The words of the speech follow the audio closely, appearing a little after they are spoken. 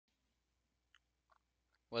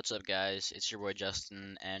What's up, guys? It's your boy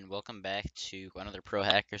Justin, and welcome back to another Pro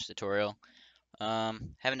Hackers tutorial.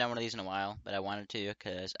 Haven't done one of these in a while, but I wanted to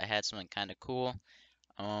because I had something kind of cool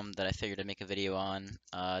that I figured I'd make a video on.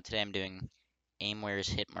 Today I'm doing aimware's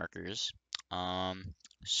hit markers. Um,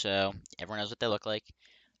 so everyone knows what they look like.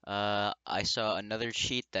 I saw another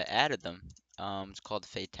cheat that added them. It's called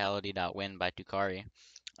Fatality.Win by Tukari,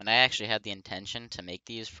 and I actually had the intention to make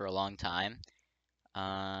these for a long time.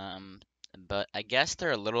 Um, but I guess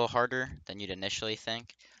they're a little harder than you'd initially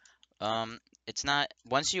think. It's not,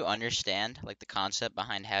 once you understand like the concept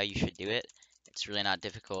behind how you should do it, it's really not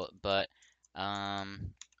difficult. But,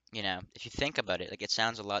 um, if you think about it, like it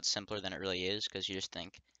sounds a lot simpler than it really is because you just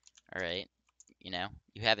think, all right, you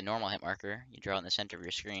have a normal hit marker, you draw it in the center of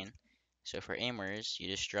your screen. So for aimers, you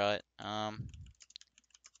just draw it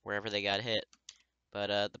wherever they got hit.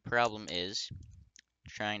 But the problem is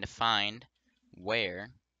trying to find where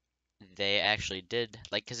they actually did,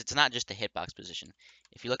 like, because it's not just the hitbox position.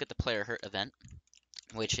 If you look at the player hurt event,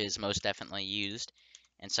 which is most definitely used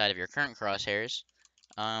inside of your current crosshairs,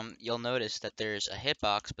 you'll notice that there's a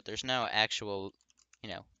hitbox, but there's no actual,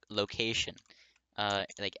 location,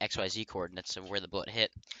 like XYZ coordinates of where the bullet hit.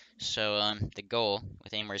 So the goal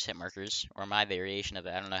with aimers hit markers, or my variation of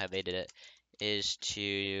it, I don't know how they did it, is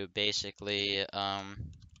to basically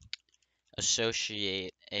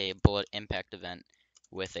associate a bullet impact event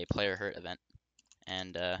with a player hurt event.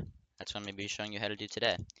 And that's what I'm going to be showing you how to do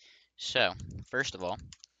today. So, first of all,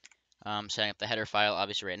 setting up the header file,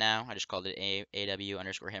 obviously right now, I just called it aw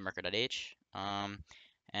underscore hitmarker.h.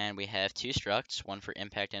 And we have two structs, one for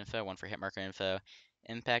impact info, one for hitmarker info.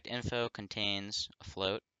 Impact info contains a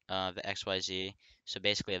float, the XYZ, so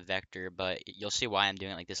basically a vector, but you'll see why I'm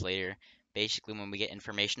doing it like this later. Basically, when we get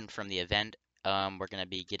information from the event, we're going to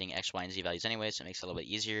be getting X, Y, and Z values anyway, so it makes it a little bit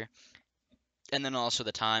easier. And then also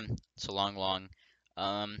the time, it's a long.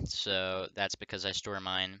 So that's because I store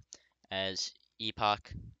mine as epoch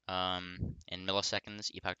in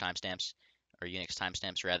milliseconds, epoch timestamps, or Unix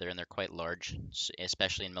timestamps rather, and they're quite large,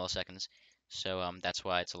 especially in milliseconds. So that's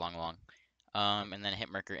why it's a long. And then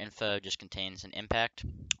hitmarker info just contains an impact,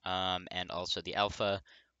 and also the alpha.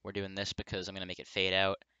 We're doing this because I'm going to make it fade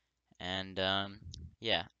out. And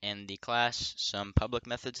yeah, in the class, some public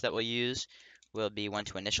methods that we'll use will be when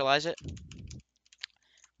to initialize it,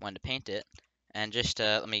 when to paint it. And just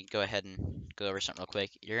let me go ahead and go over something real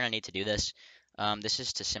quick. You're going to need to do this. This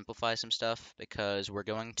is to simplify some stuff because we're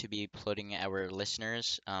going to be putting our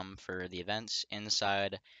listeners for the events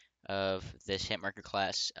inside of this hitmarker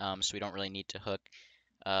class, so we don't really need to hook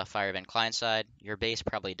Fire Event client side. Your base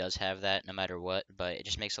probably does have that no matter what, but it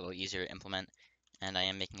just makes it a little easier to implement. And I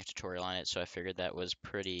am making a tutorial on it, so I figured that was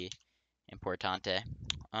pretty importante.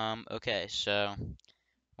 Okay, so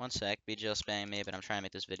one sec, BGL spamming me, but I'm trying to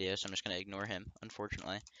make this video, so I'm just going to ignore him,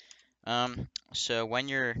 unfortunately. So when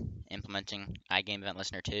you're implementing iGame Event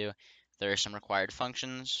Listener 2, there are some required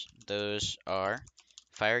functions. Those are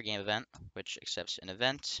fire game event, which accepts an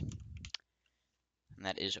event, and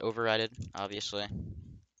that is overridden, obviously.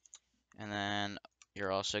 And then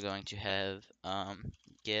you're also going to have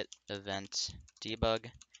get event debug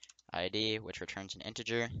ID, which returns an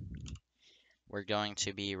integer. We're going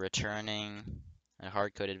to be returning a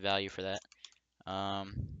hard-coded value for that.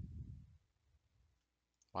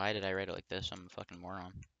 Why did I write it like this? I'm a fucking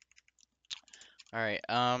moron. Alright,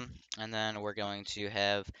 and then we're going to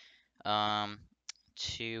have um,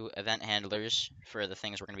 two event handlers for the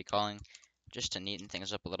things we're going to be calling, just to neaten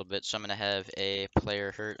things up a little bit. So I'm going to have a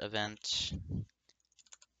player hurt event,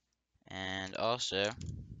 and also,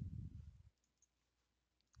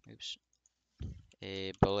 oops,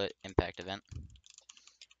 a bullet impact event.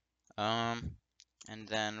 Um, and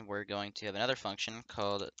then we're going to have another function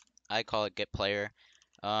called, I call it get player.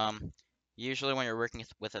 Usually when you're working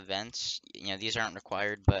with events, these aren't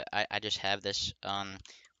required, but I just have this.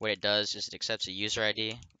 What it does is it accepts a user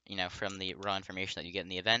ID, from the raw information that you get in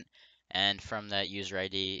the event, and from that user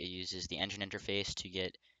ID, it uses the engine interface to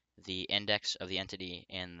get the index of the entity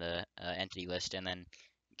in the entity list, and then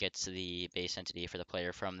gets the base entity for the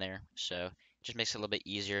player from there. So it just makes it a little bit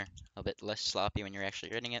easier, a little bit less sloppy when you're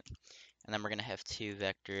actually writing it. And then we're going to have two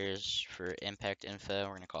vectors for impact info. We're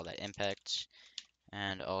going to call that impact.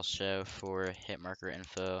 And also for hit marker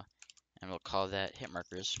info, and we'll call that hit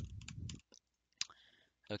markers.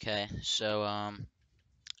 Okay, so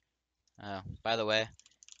by the way,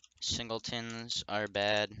 singletons are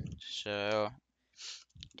bad, so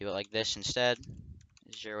do it like this instead.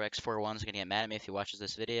 0x41 is gonna get mad at me if he watches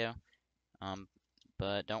this video,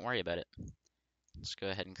 but don't worry about it. Let's go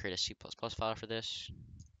ahead and create a C++ file for this.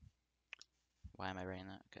 Why am I writing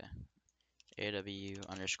that? Okay,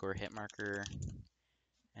 aw underscore hitmarker,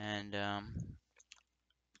 and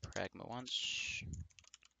pragma once.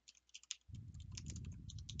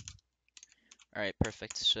 Alright,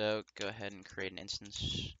 perfect. So go ahead and create an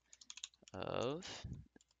instance of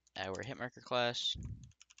our hitmarker class.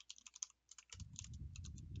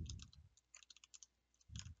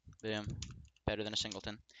 Boom. Better than a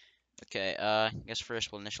singleton. Okay, I guess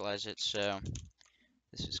first we'll initialize it, so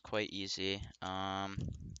this is quite easy.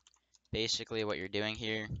 Basically what you're doing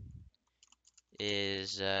here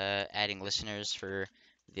is adding listeners for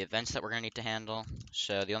the events that we're going to need to handle.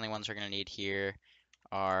 So the only ones we're going to need here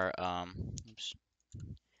are,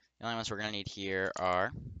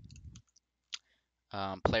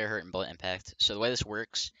 player hurt and bullet impact. So the way this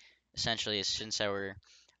works, essentially, is since our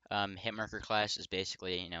hit marker class is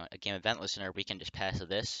basically, a game event listener, we can just pass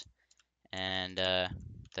this, and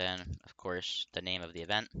then, of course, the name of the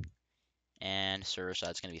event, and server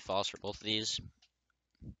side is going to be false for both of these.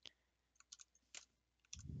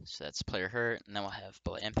 So that's player hurt, and then we'll have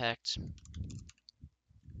bullet impact.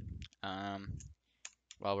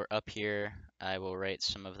 While we're up here, I will write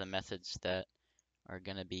some of the methods that are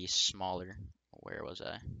going to be smaller. Where was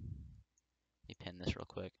I? Let me pin this real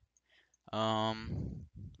quick.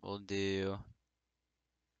 We'll do,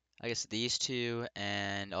 I guess, these two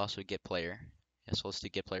and also get player. Yeah, so let's do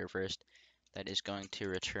get player first. That is going to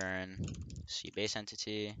return C base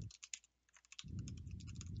entity.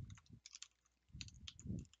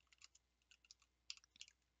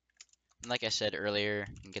 And like I said earlier,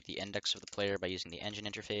 you can get the index of the player by using the engine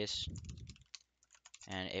interface.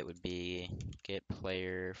 And it would be get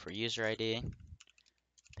player for user ID.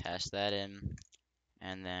 Pass that in.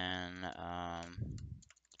 And then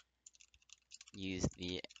use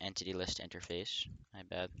the entity list interface, my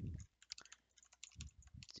bad,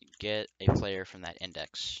 to get a player from that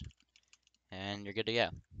index. And you're good to go.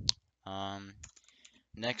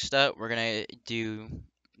 Next up, we're going to do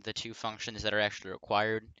the two functions that are actually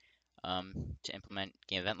required to implement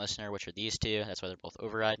game event listener, which are these two. That's why they're both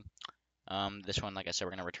override. This one, like I said,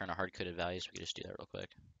 we're going to return a hard-coded value, so we can just do that real quick.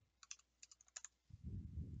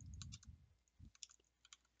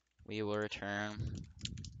 We will return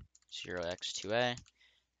 0x2a,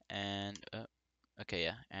 and, okay,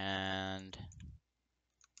 yeah, and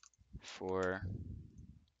for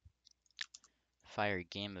fire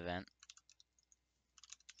game event,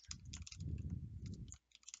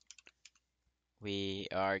 we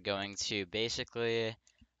are going to basically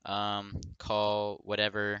call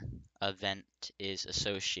whatever event is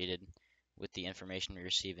associated with the information we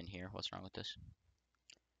receive in here. What's wrong with this?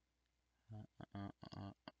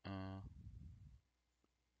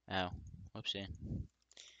 Oh, whoopsie.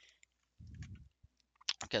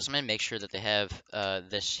 Okay, so I'm going to make sure that they have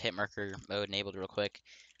this hit marker mode enabled real quick.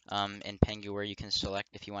 In penguware, you can select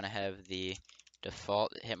if you want to have the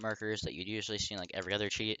default hit markers that you'd usually see in like every other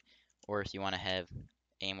cheat, or if you want to have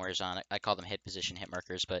aimwares on it. I call them hit position hit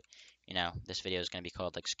markers, but this video is going to be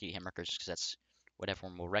called like skew hit markers because that's what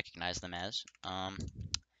everyone will recognize them as.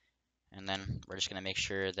 And then we're just going to make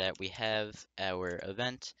sure that we have our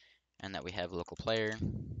event and that we have local player.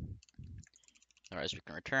 Otherwise, we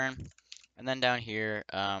can return. And then down here,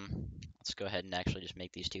 let's go ahead and actually just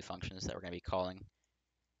make these two functions that we're going to be calling,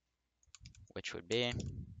 which would be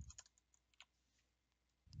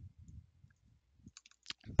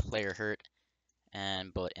player hurt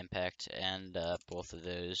and bullet impact, and both of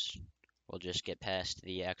those will just get past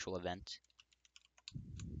the actual event.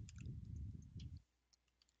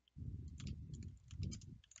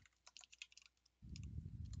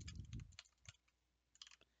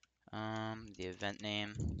 The event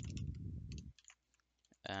name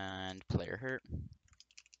and player hurt.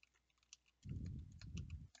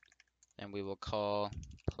 Then we will call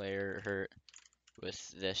player hurt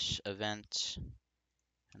with this event.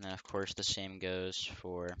 And then of course the same goes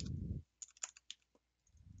for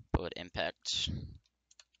bullet impact.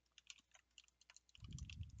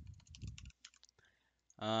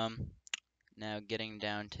 Now getting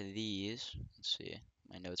down to these, let's see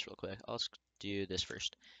my notes real quick. I'll just do this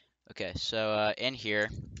first. Okay, so in here,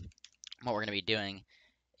 what we're going to be doing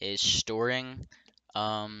is storing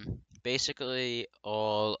basically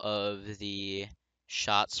all of the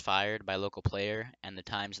shots fired by local player and the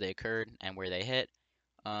times they occurred and where they hit.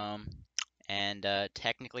 And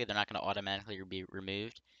technically they're not going to automatically be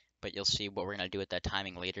removed, but you'll see what we're going to do with that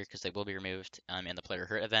timing later because they will be removed in the player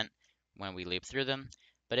hurt event when we loop through them.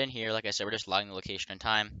 But in here, like I said, we're just logging the location and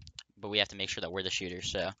time, but we have to make sure that we're the shooter.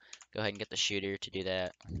 So go ahead and get the shooter to do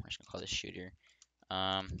that. We're just going to call this shooter.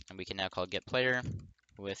 And we can now call get player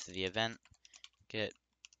with the event get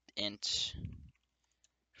int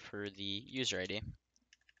for the user ID.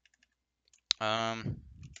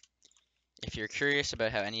 If if you're curious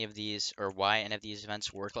about how any of these or why any of these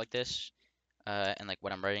events work like this, and like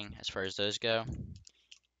what I'm writing as far as those go,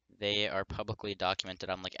 they are publicly documented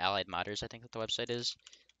on like Allied Modders, I think that the website is.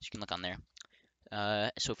 So you can look on there.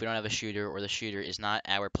 So if we don't have a shooter or the shooter is not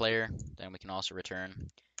our player, then we can also return.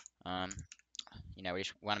 Um, we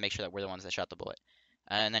just want to make sure that we're the ones that shot the bullet.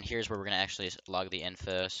 And then here's where we're going to actually log the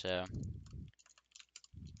info. So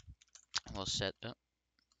we'll set oh,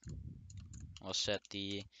 we'll set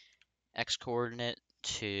the x coordinate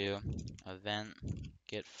to event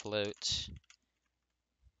get float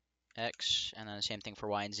x, and then the same thing for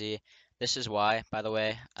y and z. This is why, by the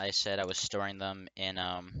way, I said I was storing them in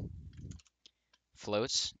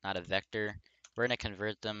floats, not a vector. We're going to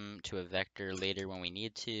convert them to a vector later when we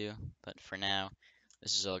need to, but for now,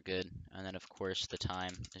 this is all good. And then, of course, the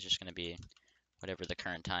time is just going to be whatever the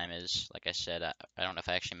current time is. Like I said, I don't know if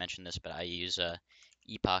I actually mentioned this, but I use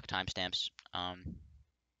epoch timestamps,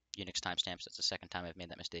 Unix timestamps. That's the second time I've made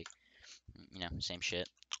that mistake. Same shit.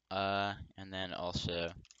 And then also,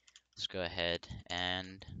 let's go ahead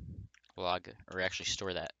and log, or actually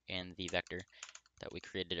store that in the vector that we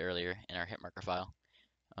created earlier in our hitmarker file.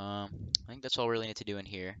 I think that's all we really need to do in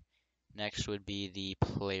here. Next would be the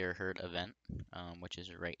player hurt event, which is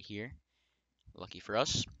right here. Lucky for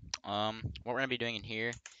us. What we're going to be doing in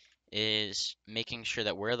here is making sure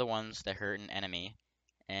that we're the ones that hurt an enemy.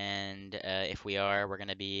 And if we are, we're going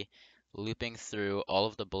to be looping through all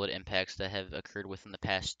of the bullet impacts that have occurred within the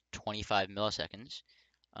past 25 milliseconds.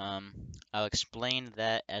 I'll explain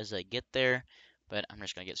that as I get there, but I'm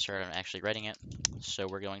just going to get started on actually writing it. So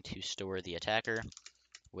we're going to store the attacker,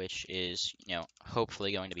 which is,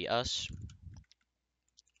 hopefully going to be us.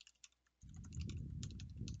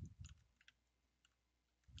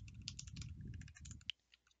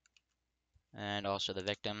 And also the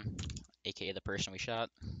victim, aka the person we shot.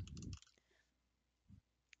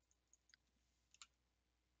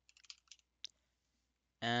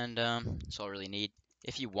 And that's all I really need.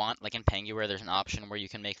 If you want, like in penguware, there's an option where you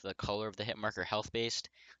can make the color of the hit marker health based.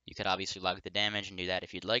 You could obviously log the damage and do that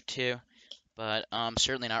if you'd like to, but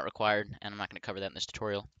certainly not required, and I'm not going to cover that in this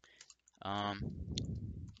tutorial.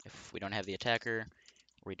 If we don't have the attacker,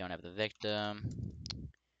 or we don't have the victim,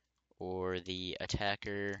 or the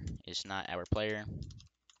attacker is not our player,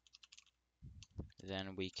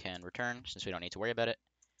 then we can return since we don't need to worry about it.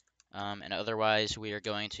 And otherwise, we are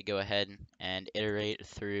going to go ahead and iterate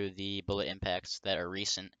through the bullet impacts that are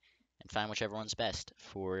recent and find whichever one's best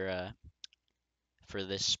for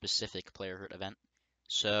this specific player hurt event.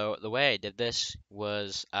 So the way I did this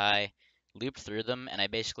was I looped through them and I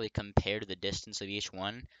basically compared the distance of each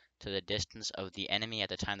one to the distance of the enemy at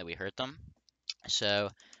the time that we hurt them. So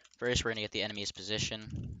first we're going to get the enemy's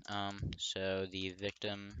position. So the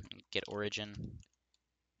victim, get origin.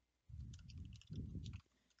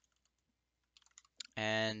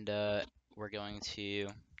 And we're going to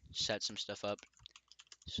set some stuff up.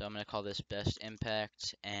 So I'm going to call this best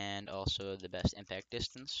impact and also the best impact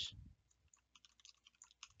distance.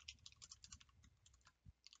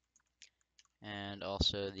 And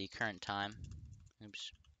also the current time.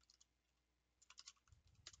 Oops.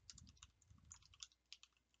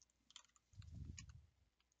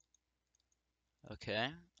 Okay.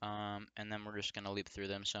 And then we're just going to loop through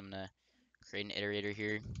them. So I'm going to create an iterator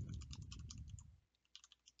here.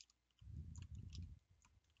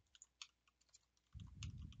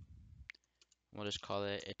 We'll just call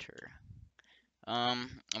it iter. And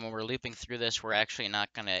when we're looping through this, we're actually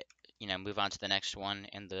not going to, move on to the next one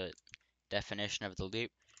in the definition of the loop.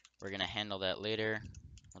 We're going to handle that later.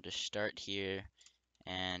 We'll just start here,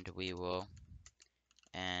 and we will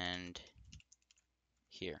end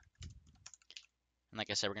here. And like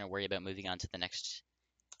I said, we're going to worry about moving on to the next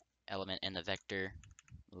element in the vector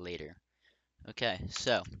later. Okay,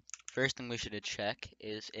 so first thing we should check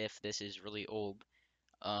is if this is really old.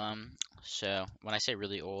 So when I say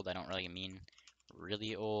really old, I don't really mean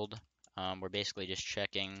really old. We're basically just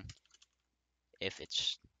checking if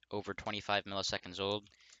it's over 25 milliseconds old.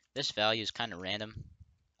 This value is kind of random.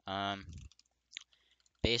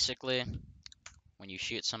 Basically, when you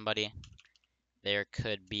shoot somebody, there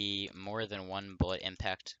could be more than one bullet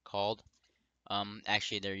impact called.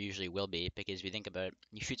 Actually, there usually will be, because if you think about it,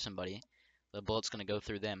 you shoot somebody, the bullet's going to go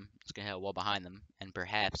through them, it's going to hit a wall behind them, and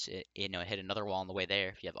perhaps it hit another wall on the way there.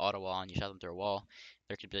 If you have auto wall and you shot them through a wall,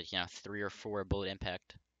 there could be 3 or 4 bullet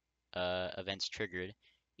impact events triggered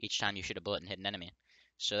each time you shoot a bullet and hit an enemy.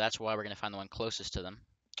 So that's why we're going to find the one closest to them.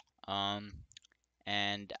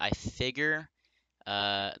 And I figure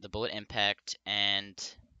the bullet impact and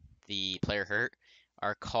the player hurt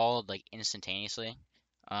are called like instantaneously.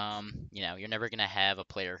 You're never gonna have a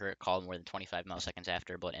player hurt called more than 25 milliseconds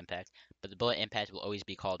after a bullet impact, but the bullet impact will always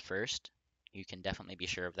be called first. You can definitely be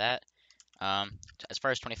sure of that. As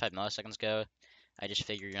far as 25 milliseconds go, I just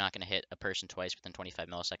figure you're not gonna hit a person twice within 25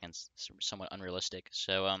 milliseconds. It's somewhat unrealistic.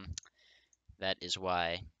 So that is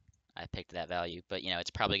why I picked that value. But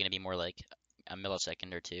it's probably gonna be more like a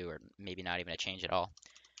millisecond or two, or maybe not even a change at all.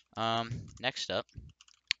 Next up,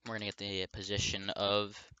 we're gonna get the position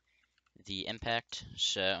of the impact.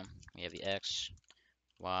 So we have the X,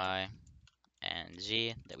 Y, and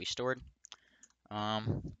Z that we stored.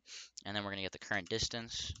 And then we're gonna get the current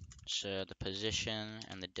distance. So the position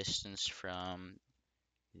and the distance from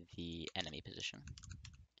the enemy position.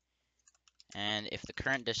 And if the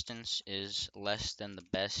current distance is less than the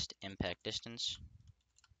best impact distance,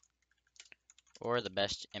 or the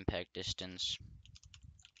best impact distance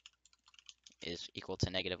is equal to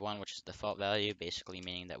 -1, which is the default value, basically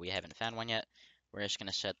meaning that we haven't found one yet, we're just going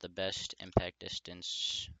to set the best impact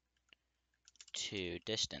distance to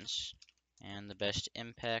distance, and the best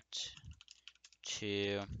impact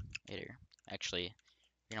to iter. Actually,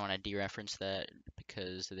 you're going to want to dereference that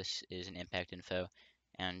because this is an impact info,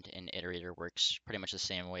 and an iterator works pretty much the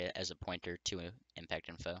same way as a pointer to impact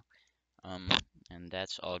info. And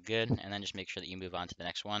that's all good, and then just make sure that you move on to the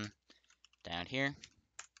next one down here.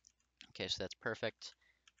 Okay, so that's perfect.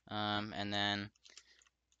 And then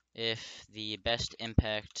if the best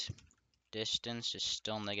impact distance is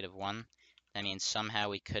still -1, that means somehow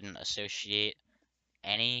we couldn't associate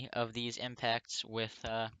any of these impacts with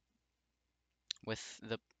the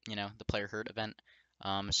the player hurt event.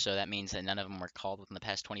 So that means that none of them were called within the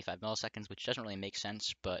past 25 milliseconds, which doesn't really make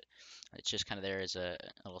sense, but it's just kind of there as a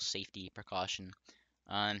little safety precaution.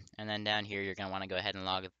 And then down here, you're going to want to go ahead and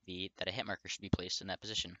log that a hit marker should be placed in that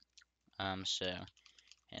position. So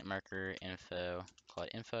hit marker info, call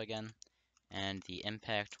it info again, and the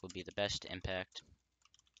impact will be the best impact.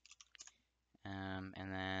 And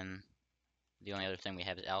then the only other thing we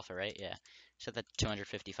have is alpha, right? Yeah. Set that to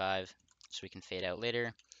 255 so we can fade out later.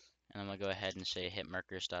 And then we'll go ahead and say hit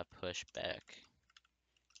markers dot push back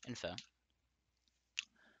info.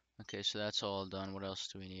 Okay, so that's all done. What else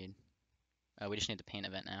do we need? We just need the paint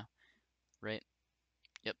event now, right?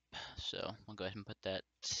 Yep. So we'll go ahead and put that.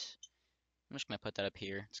 I'm just gonna put that up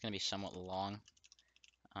here. It's gonna be somewhat long,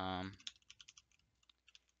 but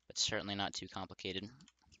certainly not too complicated.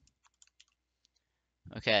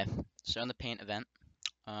 Okay, so in the paint event,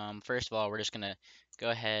 first of all, we're just gonna go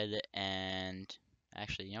ahead and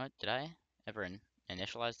actually, you know what? Did I ever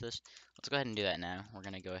initialize this? Let's go ahead and do that now. We're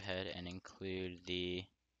gonna go ahead and include the,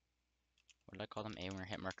 what did I call them? aimware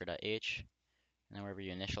hitmarker.h, and then wherever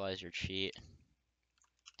you initialize your cheat,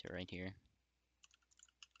 to right here,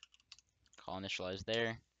 call initialize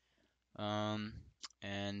there.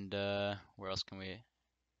 And where else can we're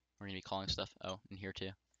gonna be calling stuff? Oh, in here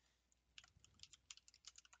too.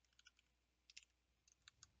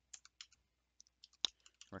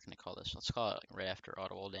 We're gonna call this. Let's call it like right after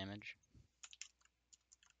auto wall damage.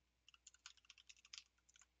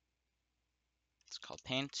 It's called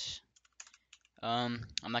paint. I'm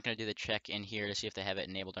not gonna do the check in here to see if they have it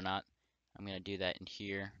enabled or not. I'm gonna do that in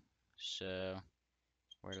here. So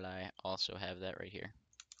where did I also have that right here?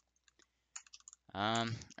 All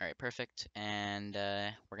right, perfect. And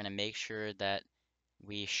we're gonna make sure that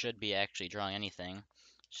we should be actually drawing anything.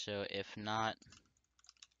 So if not,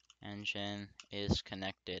 engine is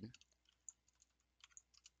connected,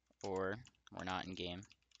 or we're not in game.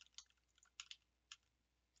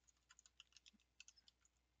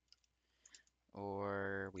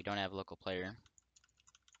 Or we don't have local player.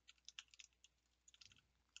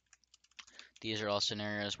 These are all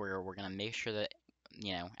scenarios where we're going to make sure that,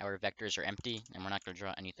 our vectors are empty and we're not going to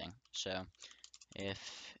draw anything. So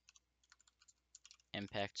if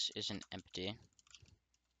impact isn't empty,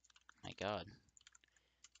 my god,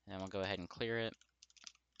 then we'll go ahead and clear it.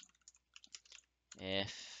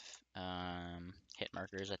 If hit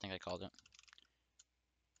markers, I think I called it,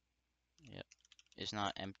 yep, is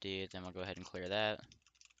not empty, then we'll go ahead and clear that.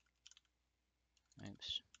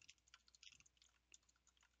 Oops.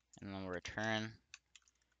 And then we'll return.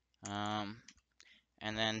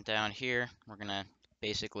 And then down here, we're gonna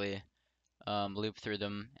basically loop through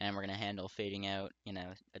them, and we're gonna handle fading out,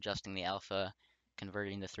 adjusting the alpha,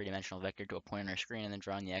 converting the three-dimensional vector to a point on our screen, and then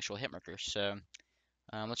drawing the actual hit marker. So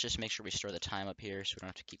let's just make sure we store the time up here so we don't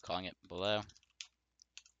have to keep calling it below.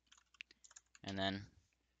 And then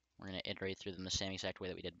we're gonna iterate through them the same exact way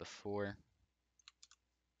that we did before.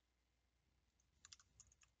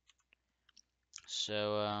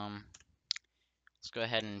 So let's go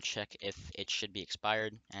ahead and check if it should be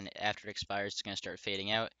expired, and after it expires, it's gonna start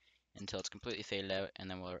fading out. until it's completely faded out, and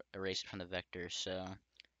then we'll erase it from the vector. So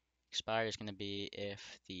expire is going to be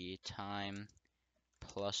if the time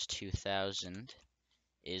plus 2000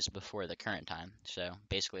 is before the current time. So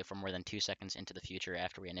basically, if we're more than 2 seconds into the future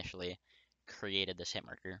after we initially created this hit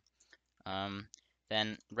marker.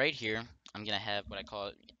 Then right here, I'm gonna have what I call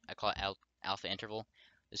it alpha interval.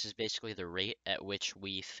 This is basically the rate at which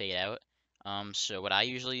we fade out. So what I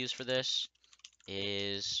usually use for this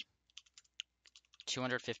is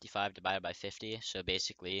 255 divided by 50. So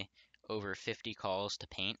basically, over 50 calls to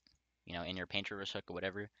paint, in your paint reverse hook or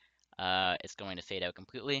whatever, it's going to fade out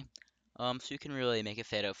completely. So you can really make it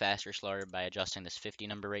fade out faster or slower by adjusting this 50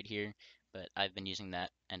 number right here. But I've been using that,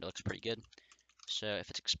 and it looks pretty good. So if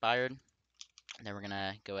it's expired, then we're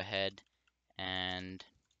gonna go ahead and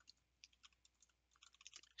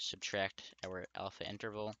subtract our alpha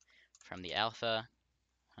interval from the alpha.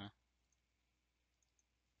 Huh?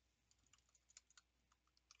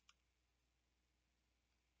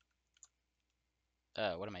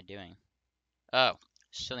 Oh, what am I doing? Oh,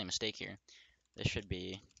 silly mistake here. This should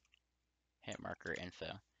be hit marker info,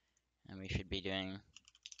 and we should be doing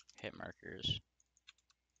hit markers.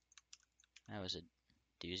 That was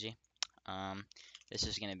a doozy. This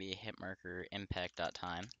is going to be hit marker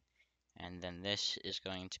impact.time, and then this is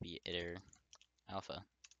going to be iter alpha.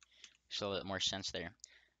 Just a little bit more sense there.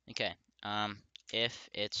 Okay, if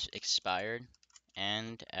it's expired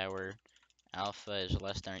and our alpha is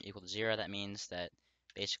less than or equal to 0, that means that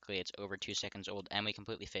basically it's over 2 seconds old and we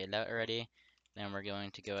completely faded out already. Then we're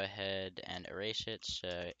going to go ahead and erase it. So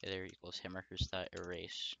iter equals hitmarkers dot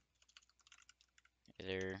erase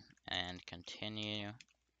iter and continue.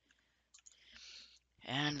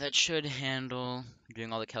 And that should handle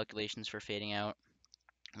doing all the calculations for fading out.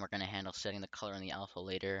 We're going to handle setting the color in the alpha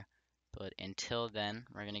later. But until then,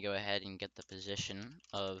 we're going to go ahead and get the position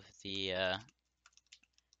of the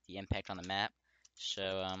impact on the map.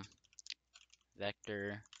 So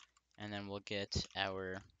vector, and then we'll get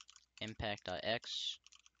our impact.x,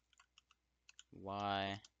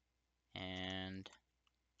 y, and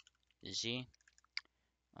z.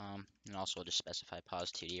 And also we'll just specify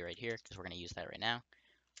pos 2D right here because we're going to use that right now.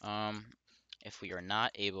 If we are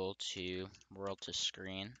not able to world to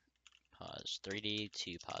screen pos 3D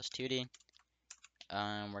to pos 2D,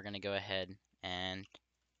 we're going to go ahead and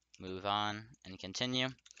move on and continue.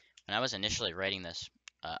 When I was initially writing this,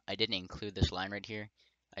 I didn't include this line right here.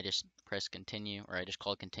 I just pressed continue, or I just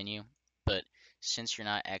called continue. But since you're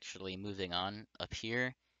not actually moving on up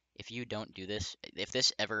here, if you don't do this, if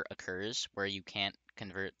this ever occurs where you can't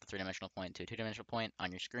convert the three-dimensional point to a two-dimensional point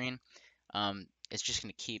on your screen, it's just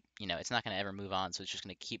going to keep, it's not going to ever move on, so it's just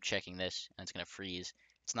going to keep checking this, and it's going to freeze.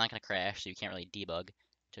 It's not going to crash, so you can't really debug. It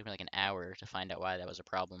took me like an hour to find out why that was a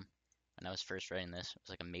problem when I was first writing this. It was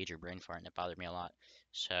like a major brain fart, and it bothered me a lot.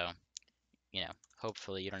 So,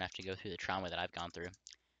 hopefully you don't have to go through the trauma that I've gone through.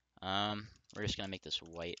 We're just going to make this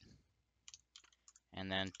white.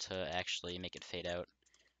 And then to actually make it fade out,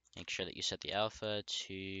 make sure that you set the alpha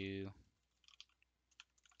to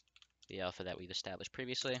the alpha that we've established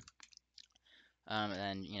previously. And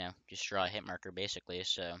then, just draw a hit marker basically.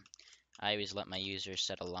 So I always let my user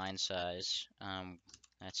set a line size.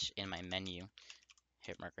 That's in my menu,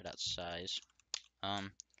 hitmarker.size.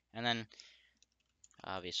 And then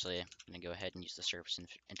obviously I'm going to go ahead and use the surface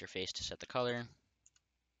interface to set the color.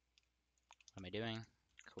 What am I doing?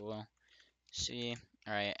 Cool. C.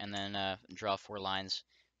 Alright, and then draw 4 lines.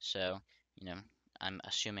 So, I'm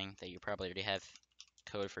assuming that you probably already have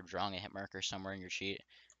code for drawing a hit marker somewhere in your sheet.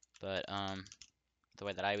 But the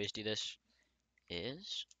way that I always do this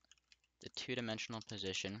is the two-dimensional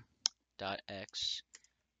position dot x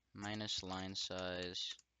minus line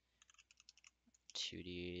size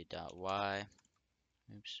 2d dot y,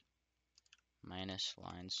 oops, minus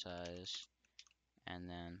line size, and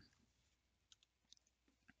then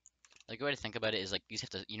like a way to think about it is like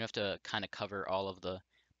you have to kind of cover all of the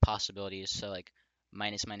possibilities. So like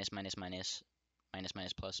minus minus minus minus minus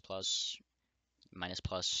minus plus plus minus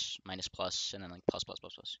plus minus plus and then like plus plus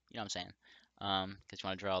plus plus. You know what I'm saying? Because you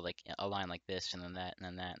want to draw like a line like this and then that and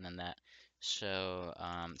then that and then that. So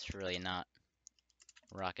it's really not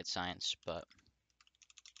rocket science, but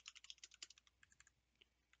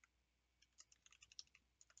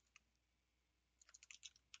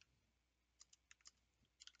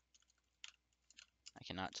I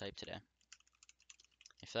cannot type today.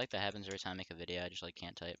 I feel like that happens every time I make a video. I just like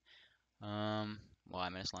can't type. Y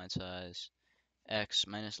minus line size, x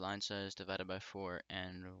minus line size divided by 4,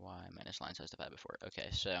 and y minus line size divided by 4. Okay,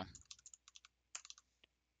 so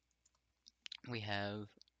we have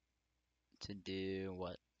to do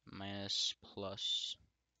what? Minus plus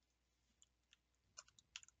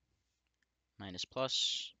minus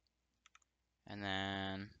plus, and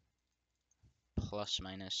then plus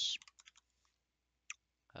minus,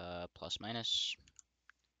 plus minus,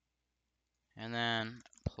 and then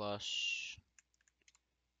plus,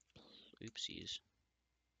 oopsies.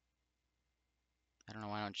 I don't know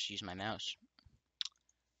why I don't just use my mouse.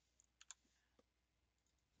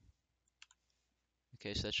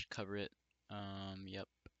 Okay, so that should cover it. Yep,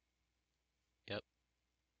 yep.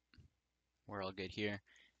 We're all good here.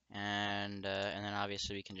 And then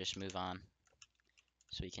obviously we can just move on.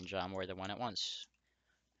 So we can draw more than one at once.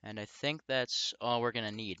 And I think that's all we're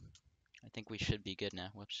gonna need. I think we should be good now.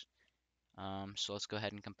 Whoops. So let's go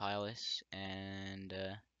ahead and compile this and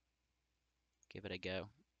give it a go.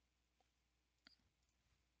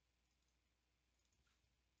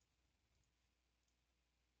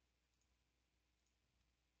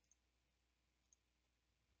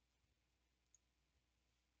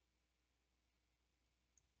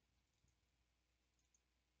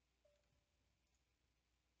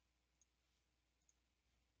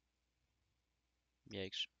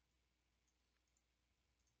 Yikes.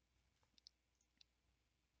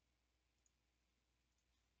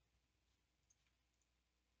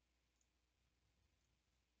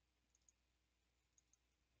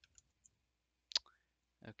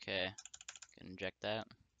 Okay, can inject that.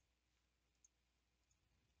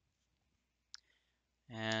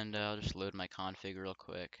 And I'll just load my config real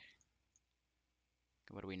quick.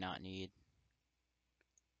 What do we not need?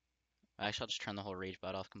 Actually, I'll just turn the whole rage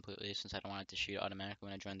bot off completely since I don't want it to shoot automatically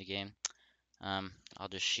when I join the game. I'll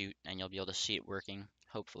just shoot and you'll be able to see it working,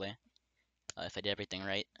 hopefully, if I did everything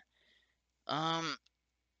right.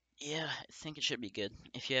 Yeah, I think it should be good.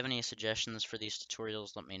 If you have any suggestions for these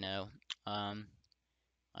tutorials, let me know.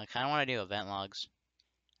 I kind of want to do event logs.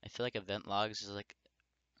 I feel like event logs is like,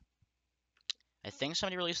 I think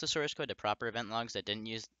somebody released the source code to proper event logs that didn't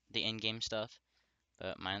use the in-game stuff,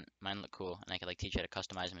 but mine look cool, and I could like teach you how to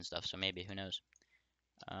customize them and stuff. So maybe, who knows?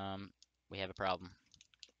 We have a problem.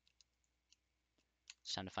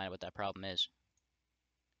 It's time to find out what that problem is.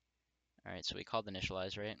 All right, so we called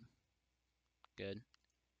initialize, right? Good.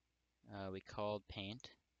 We called paint.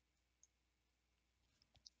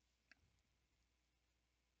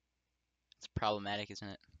 It's problematic, isn't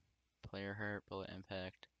it? Player hurt, bullet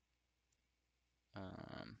impact.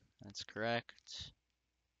 That's correct.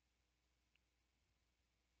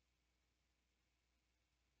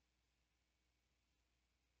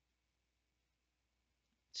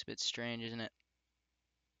 It's a bit strange, isn't it?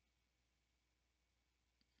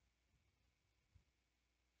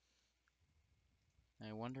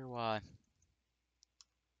 I wonder why.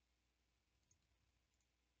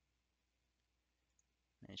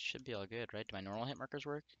 It should be all good, right? Do my normal hit markers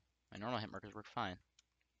work? My normal hit markers work fine.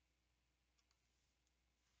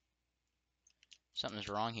 Something's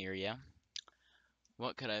wrong here, yeah?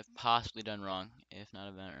 What could I have possibly done wrong? If not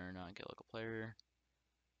event or not get local player.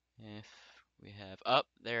 If we have, oh,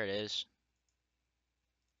 there it is.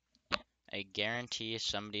 I guarantee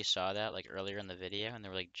somebody saw that like earlier in the video and they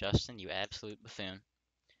were like, Justin, you absolute buffoon.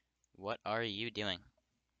 What are you doing?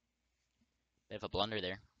 Bit of a blunder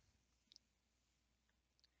there.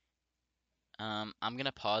 I'm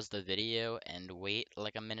gonna pause the video and wait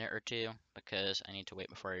like a minute or two because I need to wait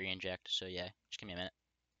before I re-inject. So yeah, just give me a minute.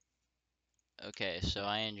 Okay, so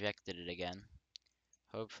I injected it again.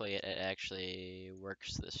 Hopefully it actually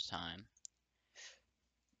works this time.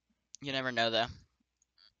 You never know though.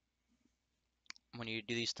 When you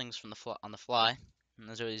do these things from the on the fly, and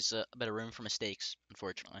there's always a bit of room for mistakes,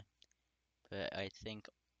 unfortunately. But I think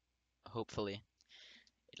hopefully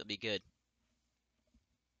it'll be good.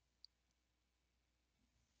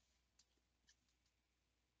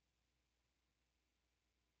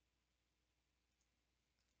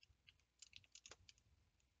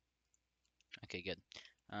 Okay, good.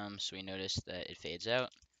 So we notice that it fades out.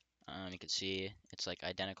 You can see it's like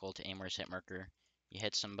identical to aimware's hit marker. You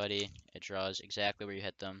hit somebody, it draws exactly where you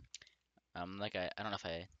hit them. Like I don't know if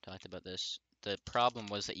I talked about this. The problem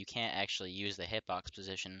was that you can't actually use the hitbox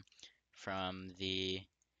position from the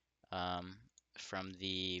um,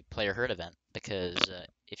 player hurt event because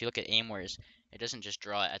if you look at aimwares, it doesn't just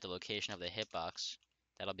draw at the location of the hitbox.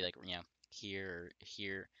 That'll be like here or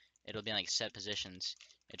here. It'll be in like set positions.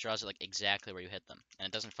 It draws it like exactly where you hit them, and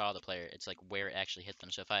it doesn't follow the player. It's like where it actually hit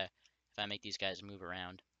them. So if I make these guys move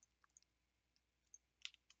around,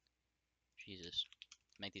 Jesus,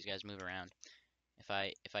 make these guys move around. If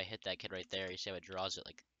I hit that kid right there, you see how it draws it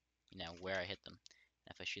like where I hit them.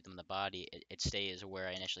 If I shoot them in the body, it stays where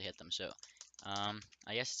I initially hit them. So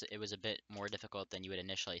I guess it was a bit more difficult than you would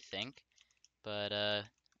initially think, but I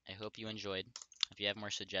hope you enjoyed. If you have more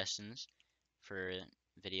suggestions for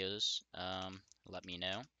videos, let me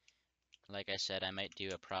know. Like I said, I might do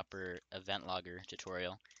a proper event logger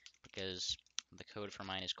tutorial because the code for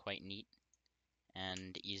mine is quite neat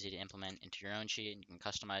and easy to implement into your own sheet, and you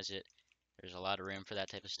can customize it. There's a lot of room for that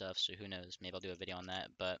type of stuff, so who knows, maybe I'll do a video on that.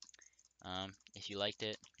 But if you liked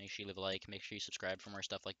it, make sure you leave a like, make sure you subscribe for more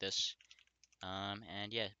stuff like this.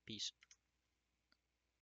 And yeah, peace.